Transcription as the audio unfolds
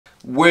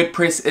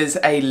WordPress is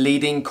a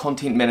leading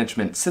content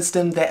management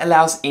system that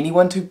allows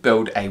anyone to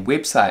build a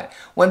website.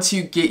 Once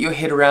you get your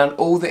head around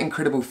all the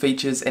incredible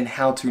features and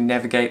how to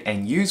navigate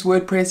and use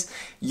WordPress,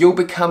 you'll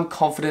become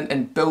confident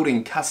in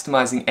building,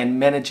 customizing, and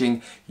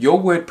managing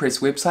your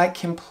WordPress website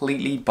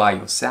completely by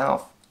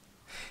yourself.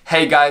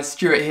 Hey guys,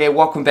 Stewart here,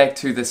 welcome back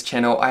to this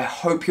channel. I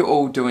hope you're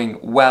all doing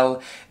well.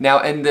 Now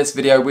in this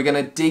video we're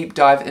going to deep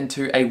dive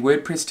into a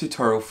WordPress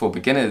tutorial for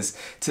beginners.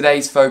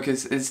 Today's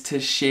focus is to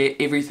share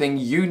everything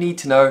you need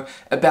to know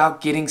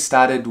about getting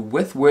started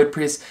with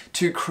WordPress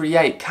to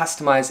create,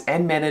 customize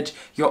and manage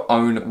your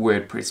own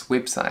WordPress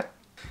website.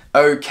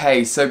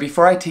 Okay, so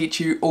before I teach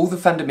you all the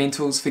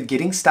fundamentals for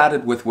getting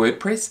started with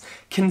WordPress,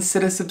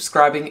 consider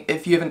subscribing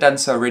if you haven't done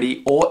so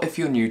already or if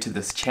you're new to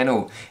this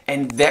channel.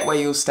 And that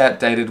way you'll stay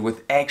updated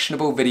with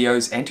actionable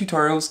videos and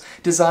tutorials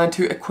designed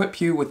to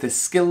equip you with the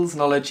skills,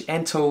 knowledge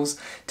and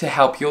tools to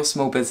help your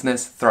small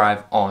business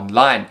thrive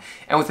online.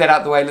 And with that out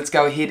of the way, let's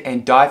go ahead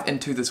and dive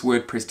into this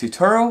WordPress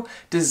tutorial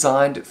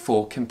designed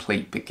for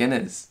complete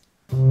beginners.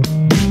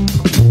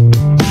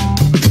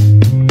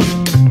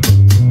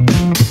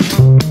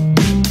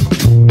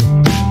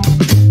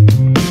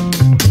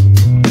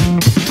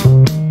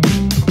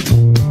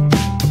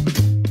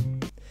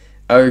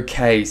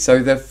 Okay, so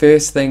the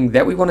first thing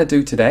that we want to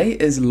do today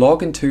is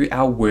log into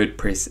our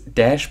WordPress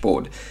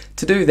dashboard.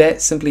 To do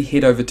that, simply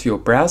head over to your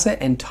browser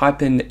and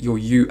type in your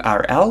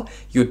URL,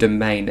 your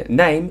domain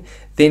name,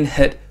 then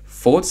hit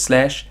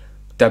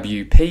 /wp-admin.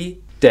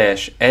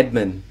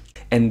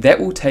 And that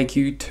will take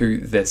you to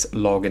this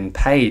login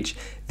page.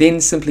 Then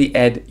simply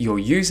add your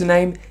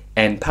username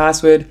and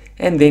password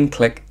and then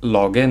click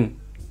login.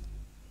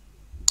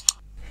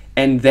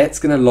 And that's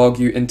going to log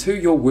you into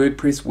your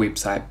WordPress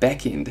website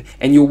backend.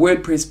 And your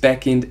WordPress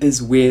backend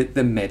is where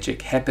the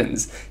magic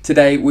happens.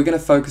 Today we're going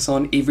to focus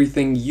on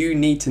everything you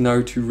need to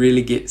know to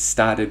really get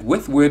started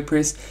with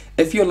WordPress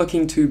if you're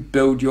looking to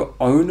build your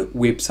own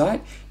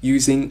website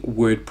using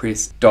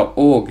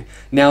WordPress.org.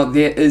 Now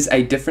there is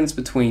a difference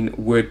between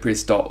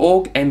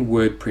WordPress.org and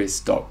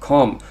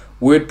WordPress.com.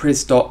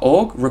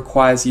 WordPress.org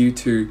requires you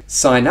to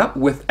sign up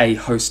with a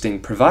hosting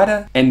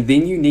provider and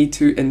then you need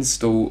to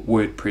install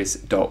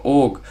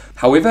WordPress.org.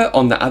 However,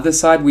 on the other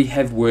side we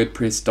have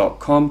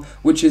WordPress.com,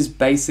 which is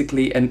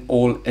basically an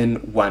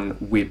all-in-one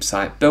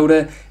website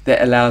builder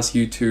that allows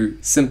you to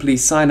simply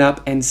sign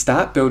up and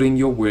start building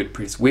your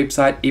WordPress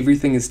website.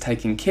 Everything is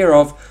taken care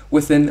of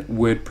within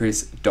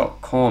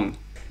WordPress.com.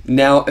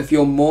 Now, if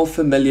you're more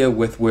familiar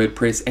with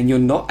WordPress and you're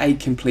not a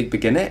complete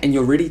beginner and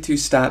you're ready to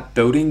start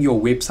building your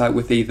website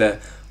with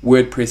either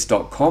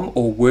WordPress.com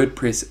or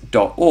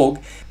WordPress.org,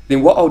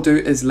 then what I'll do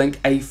is link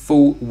a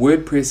full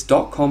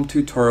WordPress.com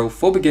tutorial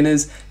for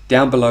beginners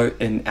down below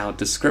in our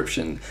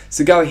description.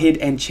 So go ahead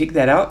and check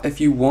that out if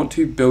you want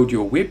to build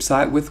your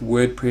website with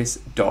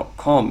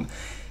WordPress.com.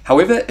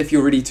 However, if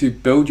you're ready to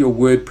build your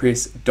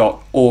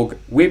WordPress.org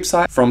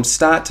website from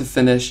start to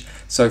finish,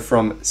 so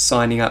from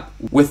signing up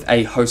with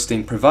a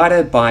hosting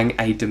provider, buying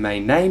a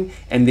domain name,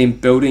 and then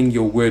building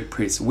your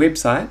WordPress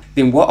website,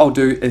 then what I'll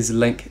do is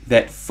link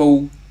that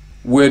full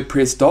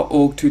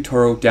WordPress.org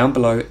tutorial down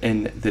below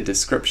in the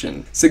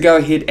description. So go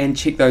ahead and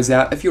check those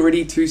out if you're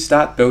ready to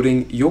start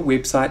building your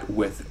website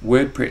with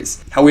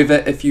WordPress.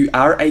 However, if you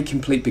are a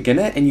complete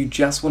beginner and you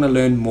just want to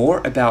learn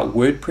more about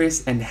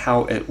WordPress and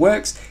how it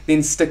works,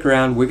 then stick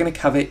around. We're going to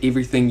cover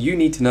everything you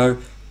need to know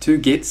to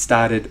get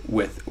started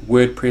with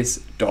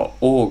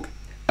WordPress.org.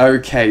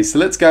 Okay, so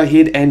let's go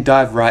ahead and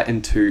dive right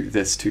into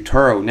this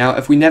tutorial. Now,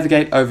 if we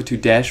navigate over to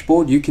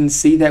dashboard, you can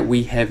see that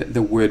we have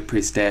the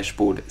WordPress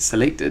dashboard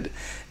selected.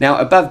 Now,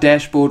 above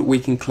dashboard, we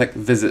can click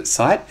visit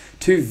site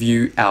to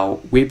view our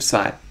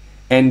website.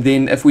 And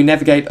then if we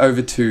navigate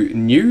over to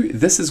new,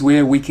 this is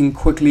where we can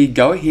quickly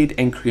go ahead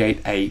and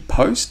create a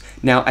post.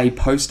 Now, a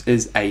post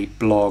is a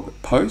blog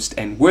post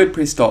and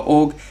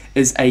WordPress.org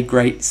is a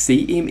great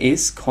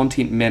CMS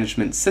content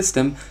management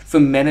system for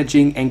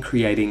managing and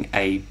creating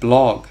a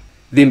blog.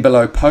 Then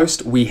below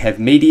post we have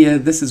media.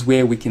 This is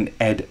where we can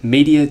add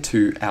media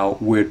to our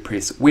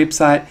WordPress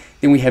website.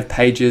 Then we have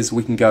pages.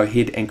 We can go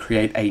ahead and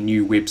create a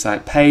new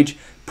website page.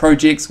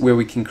 Projects, where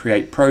we can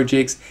create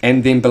projects.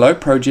 And then below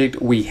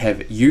project we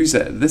have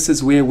user. This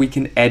is where we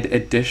can add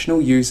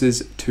additional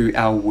users to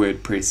our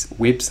WordPress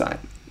website.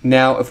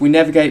 Now if we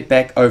navigate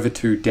back over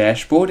to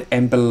dashboard,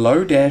 and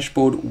below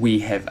dashboard we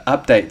have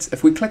updates.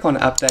 If we click on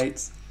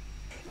updates,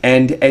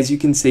 and as you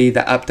can see, the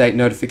update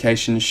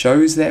notification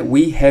shows that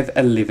we have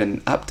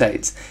 11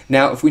 updates.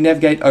 Now, if we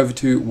navigate over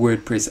to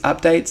WordPress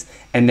updates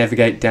and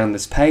navigate down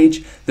this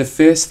page, the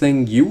first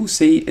thing you will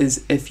see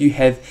is if you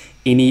have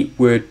any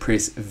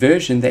WordPress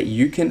version that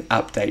you can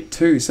update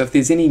to. So if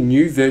there's any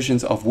new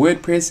versions of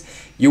WordPress,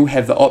 you'll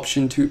have the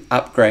option to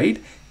upgrade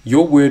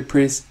your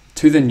WordPress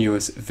to the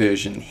newest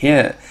version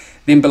here.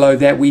 Then below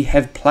that, we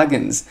have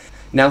plugins.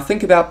 Now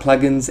think about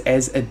plugins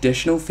as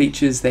additional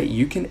features that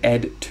you can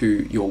add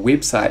to your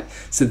website.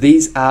 So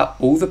these are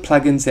all the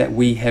plugins that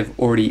we have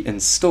already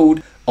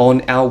installed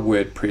on our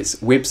WordPress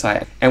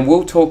website, and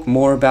we'll talk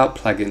more about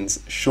plugins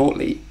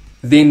shortly.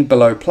 Then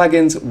below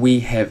plugins we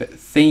have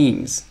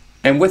themes.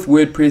 And with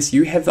WordPress,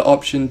 you have the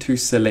option to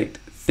select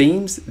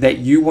themes that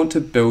you want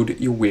to build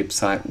your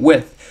website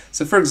with.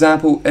 So for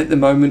example, at the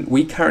moment,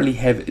 we currently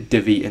have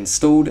Divi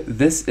installed.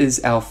 This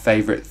is our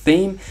favorite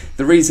theme.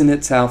 The reason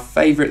it's our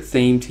favorite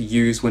theme to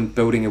use when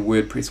building a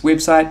WordPress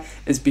website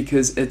is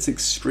because it's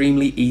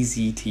extremely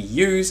easy to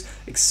use,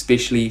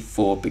 especially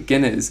for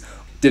beginners.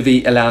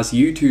 Divi allows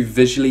you to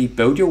visually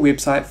build your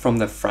website from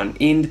the front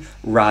end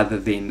rather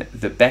than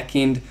the back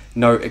end,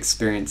 no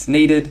experience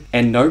needed,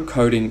 and no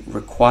coding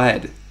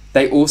required.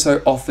 They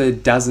also offer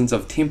dozens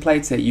of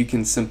templates that you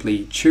can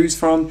simply choose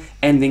from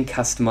and then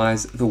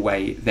customize the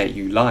way that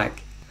you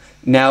like.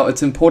 Now,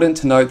 it's important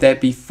to note that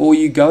before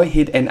you go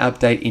ahead and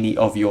update any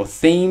of your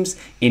themes,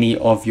 any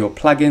of your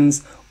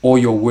plugins, or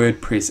your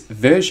WordPress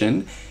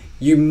version,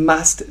 you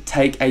must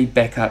take a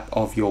backup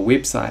of your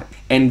website.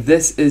 And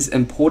this is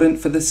important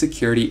for the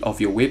security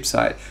of your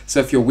website. So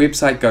if your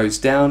website goes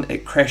down,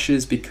 it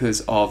crashes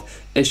because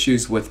of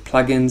issues with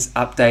plugins,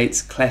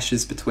 updates,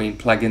 clashes between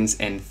plugins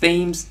and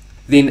themes,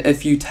 then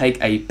if you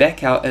take a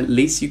backup, at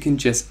least you can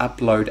just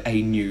upload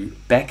a new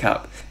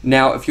backup.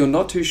 Now, if you're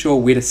not too sure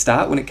where to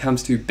start when it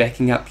comes to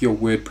backing up your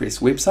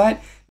WordPress website,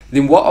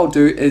 then what I'll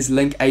do is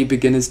link a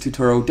beginner's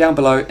tutorial down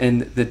below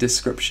in the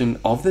description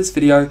of this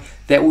video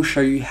that will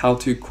show you how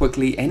to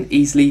quickly and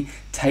easily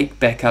take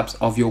backups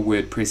of your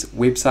WordPress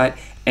website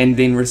and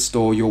then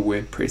restore your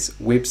WordPress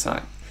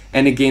website.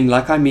 And again,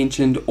 like I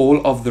mentioned,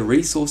 all of the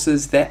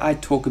resources that I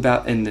talk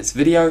about in this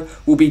video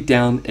will be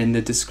down in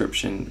the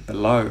description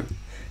below.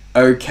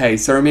 Okay,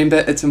 so remember,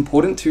 it's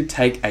important to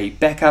take a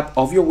backup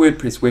of your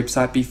WordPress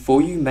website before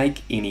you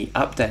make any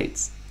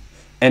updates.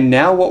 And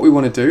now what we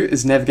want to do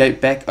is navigate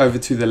back over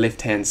to the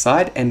left-hand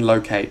side and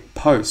locate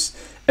posts.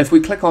 If we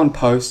click on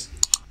posts,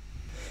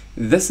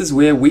 this is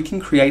where we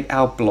can create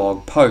our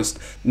blog post.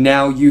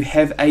 Now you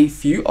have a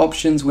few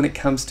options when it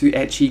comes to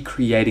actually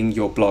creating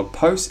your blog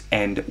posts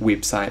and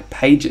website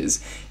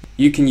pages.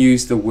 You can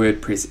use the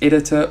WordPress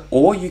editor,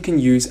 or you can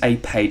use a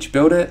page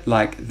builder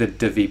like the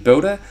Divi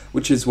builder,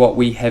 which is what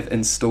we have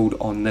installed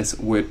on this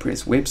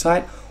WordPress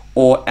website,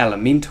 or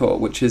Elementor,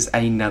 which is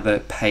another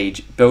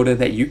page builder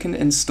that you can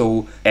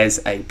install as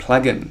a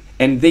plugin.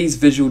 And these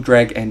visual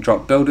drag and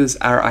drop builders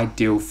are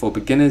ideal for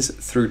beginners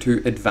through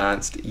to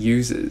advanced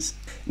users.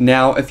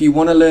 Now, if you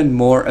want to learn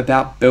more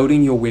about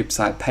building your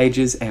website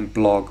pages and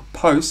blog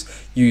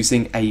posts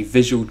using a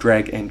visual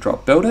drag and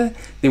drop builder,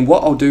 then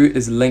what I'll do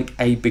is link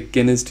a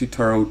beginner's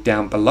tutorial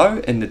down below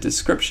in the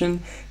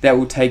description that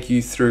will take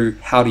you through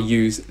how to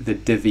use the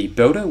Divi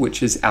builder,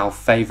 which is our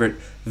favorite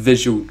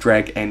visual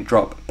drag and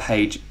drop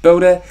page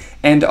builder.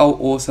 And I'll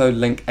also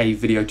link a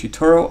video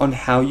tutorial on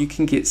how you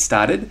can get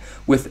started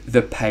with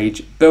the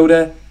page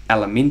builder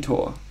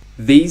Elementor.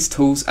 These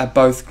tools are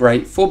both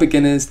great for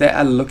beginners that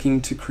are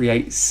looking to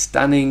create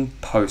stunning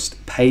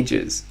post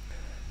pages.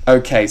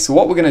 Okay, so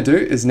what we're going to do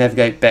is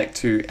navigate back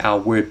to our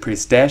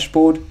WordPress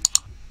dashboard,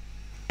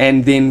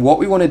 and then what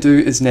we want to do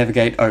is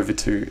navigate over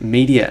to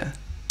media.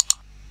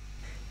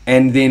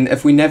 And then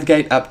if we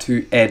navigate up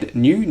to add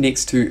new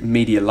next to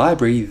media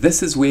library,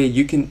 this is where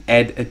you can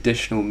add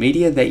additional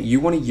media that you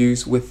want to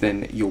use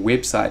within your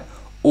website.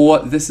 Or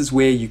this is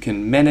where you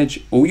can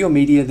manage all your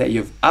media that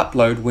you've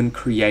uploaded when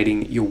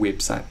creating your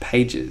website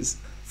pages.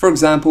 For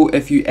example,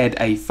 if you add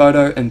a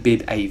photo,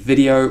 embed a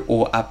video,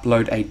 or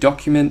upload a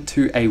document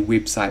to a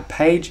website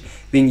page,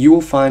 then you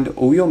will find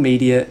all your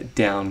media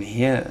down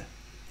here.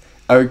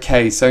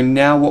 Okay, so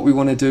now what we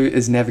want to do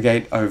is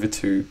navigate over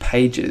to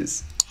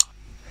pages.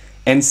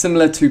 And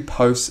similar to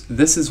posts,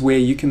 this is where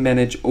you can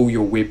manage all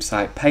your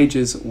website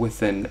pages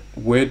within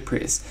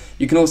WordPress.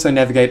 You can also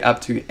navigate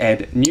up to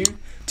add new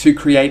to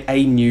create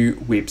a new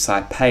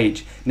website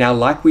page. Now,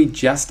 like we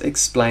just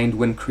explained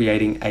when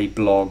creating a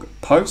blog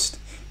post,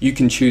 you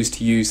can choose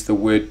to use the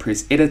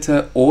WordPress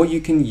editor, or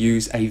you can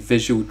use a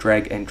visual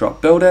drag and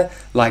drop builder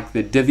like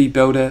the Divi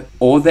builder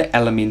or the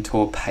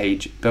Elementor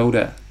page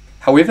builder.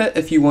 However,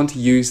 if you want to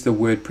use the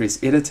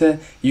WordPress editor,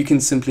 you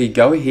can simply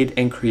go ahead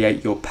and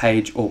create your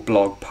page or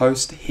blog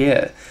post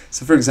here.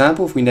 So for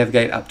example, if we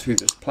navigate up to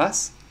this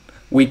plus,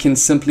 we can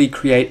simply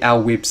create our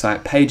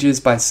website pages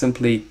by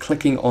simply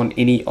clicking on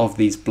any of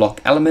these block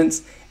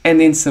elements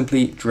and then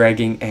simply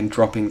dragging and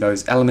dropping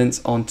those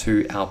elements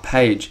onto our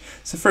page.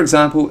 So for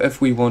example, if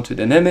we wanted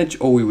an image,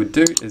 all we would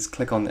do is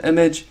click on the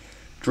image,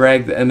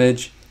 drag the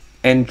image,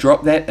 and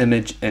drop that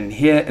image in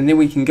here, and then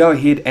we can go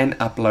ahead and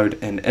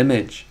upload an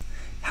image.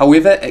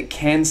 However, it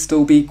can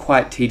still be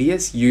quite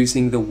tedious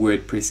using the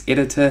WordPress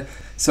editor.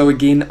 So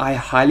again, I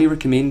highly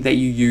recommend that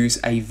you use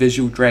a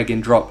visual drag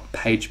and drop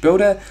page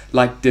builder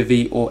like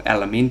Divi or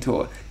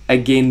Elementor.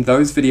 Again,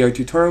 those video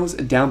tutorials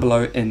are down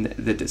below in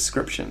the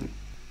description.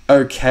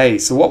 Okay,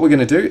 so what we're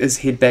going to do is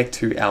head back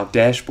to our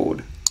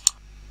dashboard.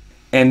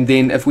 And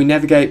then if we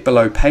navigate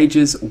below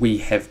pages, we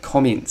have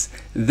comments.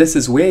 This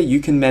is where you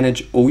can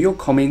manage all your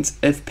comments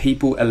if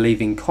people are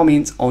leaving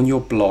comments on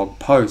your blog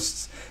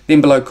posts. Then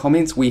below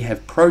comments, we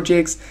have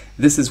projects.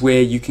 This is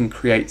where you can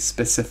create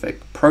specific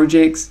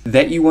projects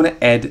that you want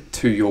to add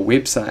to your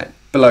website.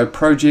 Below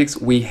projects,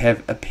 we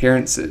have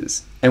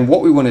appearances. And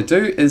what we want to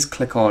do is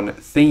click on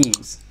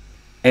themes.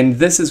 And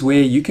this is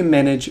where you can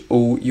manage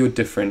all your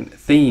different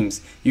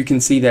themes. You can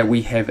see that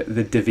we have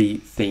the Divi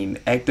theme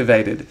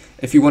activated.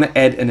 If you want to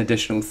add an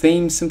additional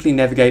theme, simply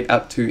navigate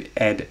up to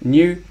Add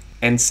New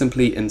and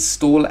simply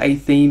install a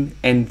theme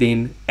and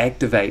then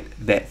activate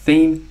that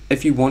theme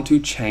if you want to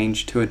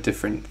change to a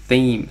different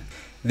theme.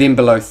 Then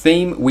below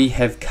Theme, we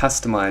have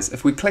Customize.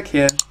 If we click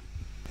here,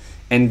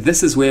 and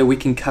this is where we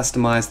can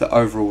customize the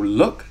overall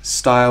look,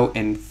 style,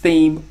 and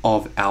theme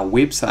of our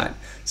website.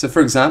 So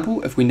for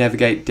example, if we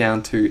navigate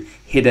down to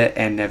Header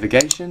and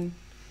Navigation,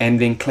 and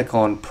then click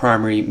on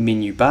Primary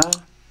Menu Bar,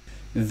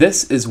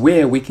 this is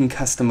where we can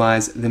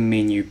customize the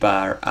menu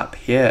bar up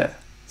here.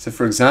 So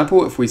for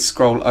example, if we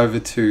scroll over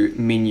to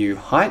Menu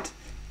Height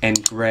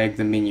and drag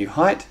the menu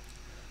height,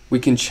 we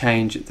can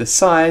change the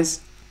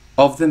size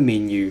of the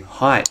menu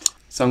height.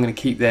 So I'm going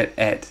to keep that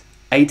at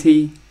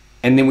 80.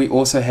 And then we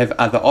also have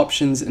other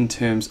options in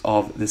terms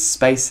of the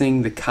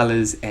spacing, the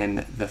colors, and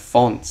the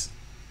fonts.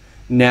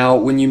 Now,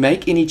 when you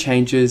make any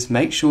changes,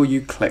 make sure you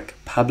click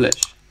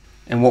Publish.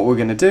 And what we're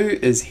going to do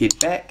is head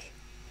back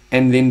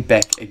and then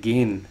back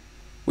again.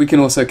 We can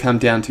also come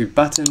down to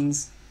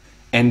Buttons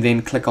and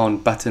then click on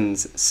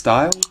Buttons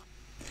Style.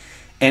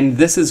 And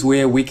this is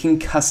where we can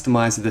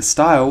customize the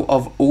style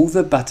of all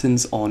the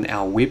buttons on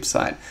our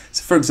website.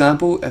 So for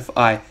example, if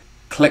I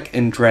click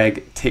and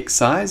drag text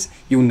size,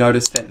 you'll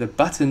notice that the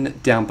button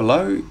down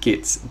below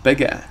gets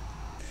bigger.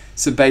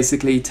 So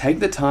basically, take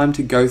the time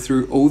to go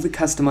through all the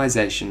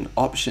customization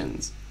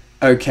options.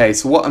 Okay,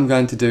 so what I'm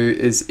going to do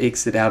is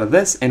exit out of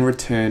this and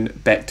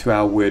return back to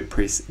our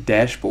WordPress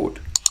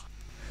dashboard.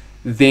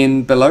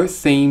 Then below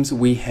Themes,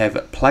 we have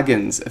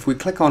Plugins. If we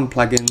click on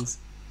Plugins,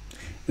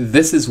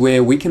 this is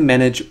where we can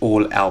manage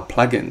all our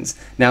plugins.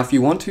 Now, if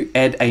you want to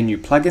add a new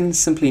plugin,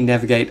 simply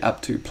navigate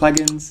up to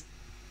Plugins,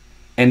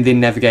 and then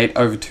navigate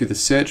over to the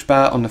search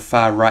bar on the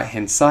far right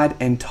hand side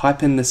and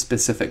type in the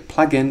specific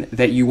plugin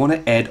that you want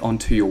to add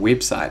onto your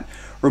website.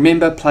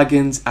 Remember,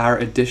 plugins are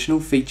additional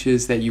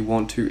features that you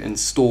want to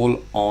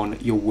install on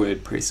your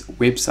WordPress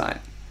website.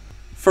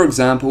 For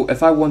example,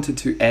 if I wanted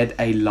to add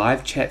a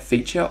live chat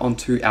feature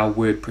onto our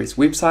WordPress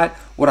website,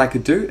 what I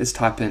could do is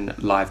type in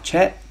live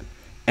chat,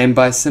 and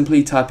by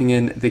simply typing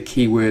in the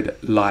keyword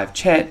live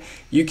chat,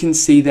 you can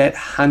see that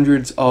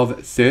hundreds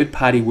of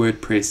third-party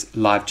WordPress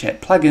live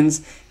chat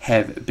plugins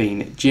have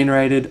been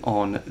generated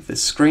on the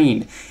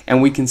screen,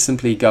 and we can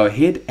simply go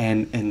ahead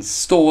and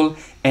install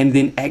and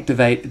then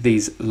activate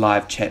these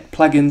live chat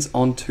plugins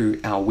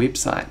onto our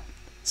website.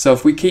 So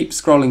if we keep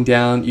scrolling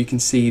down, you can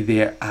see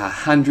there are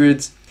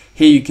hundreds.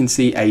 Here you can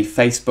see a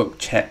Facebook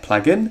chat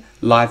plugin,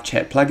 live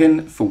chat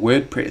plugin for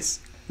WordPress.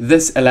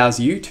 This allows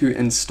you to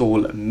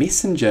install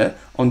Messenger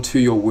onto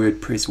your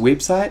WordPress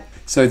website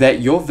so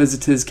that your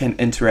visitors can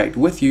interact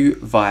with you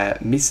via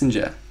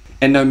Messenger.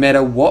 And no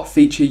matter what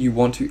feature you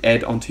want to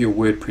add onto your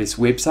WordPress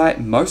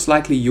website, most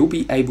likely you'll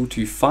be able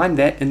to find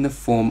that in the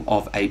form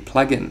of a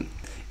plugin.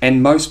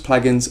 And most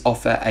plugins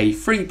offer a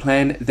free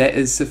plan that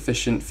is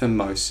sufficient for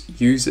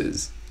most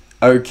users.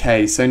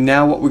 Okay, so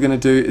now what we're going to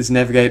do is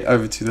navigate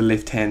over to the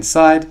left-hand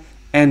side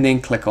and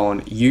then click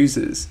on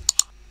Users.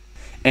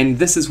 And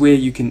this is where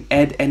you can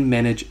add and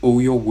manage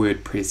all your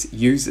WordPress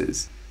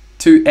users.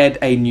 To add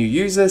a new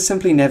user,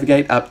 simply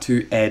navigate up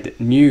to Add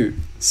New.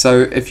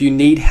 So if you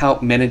need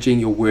help managing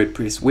your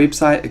WordPress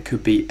website, it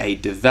could be a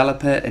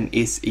developer, an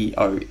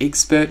SEO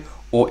expert,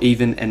 or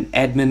even an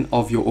admin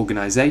of your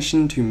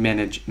organization to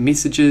manage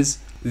messages,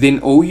 then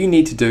all you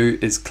need to do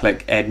is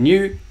click Add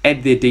New,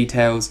 add their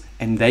details,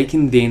 and they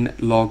can then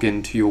log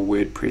into your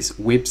WordPress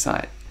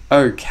website.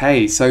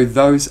 Okay, so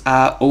those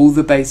are all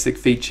the basic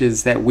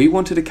features that we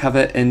wanted to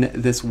cover in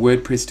this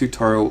WordPress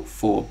tutorial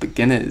for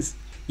beginners.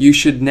 You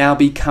should now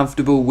be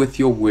comfortable with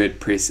your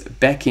WordPress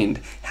backend,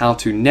 how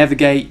to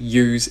navigate,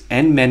 use,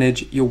 and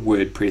manage your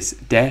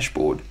WordPress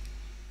dashboard.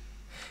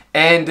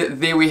 And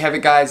there we have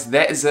it, guys.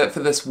 That is it for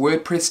this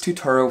WordPress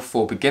tutorial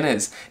for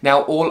beginners.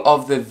 Now, all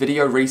of the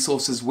video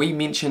resources we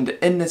mentioned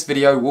in this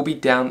video will be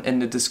down in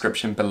the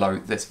description below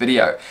this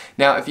video.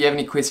 Now, if you have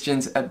any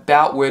questions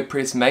about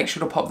WordPress, make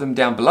sure to pop them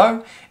down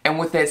below. And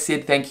with that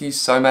said, thank you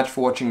so much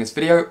for watching this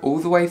video all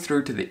the way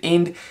through to the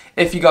end.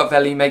 If you got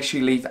value, make sure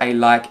you leave a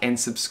like and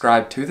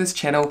subscribe to this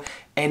channel.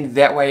 And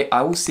that way,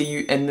 I will see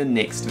you in the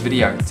next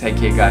video. Take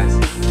care,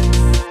 guys.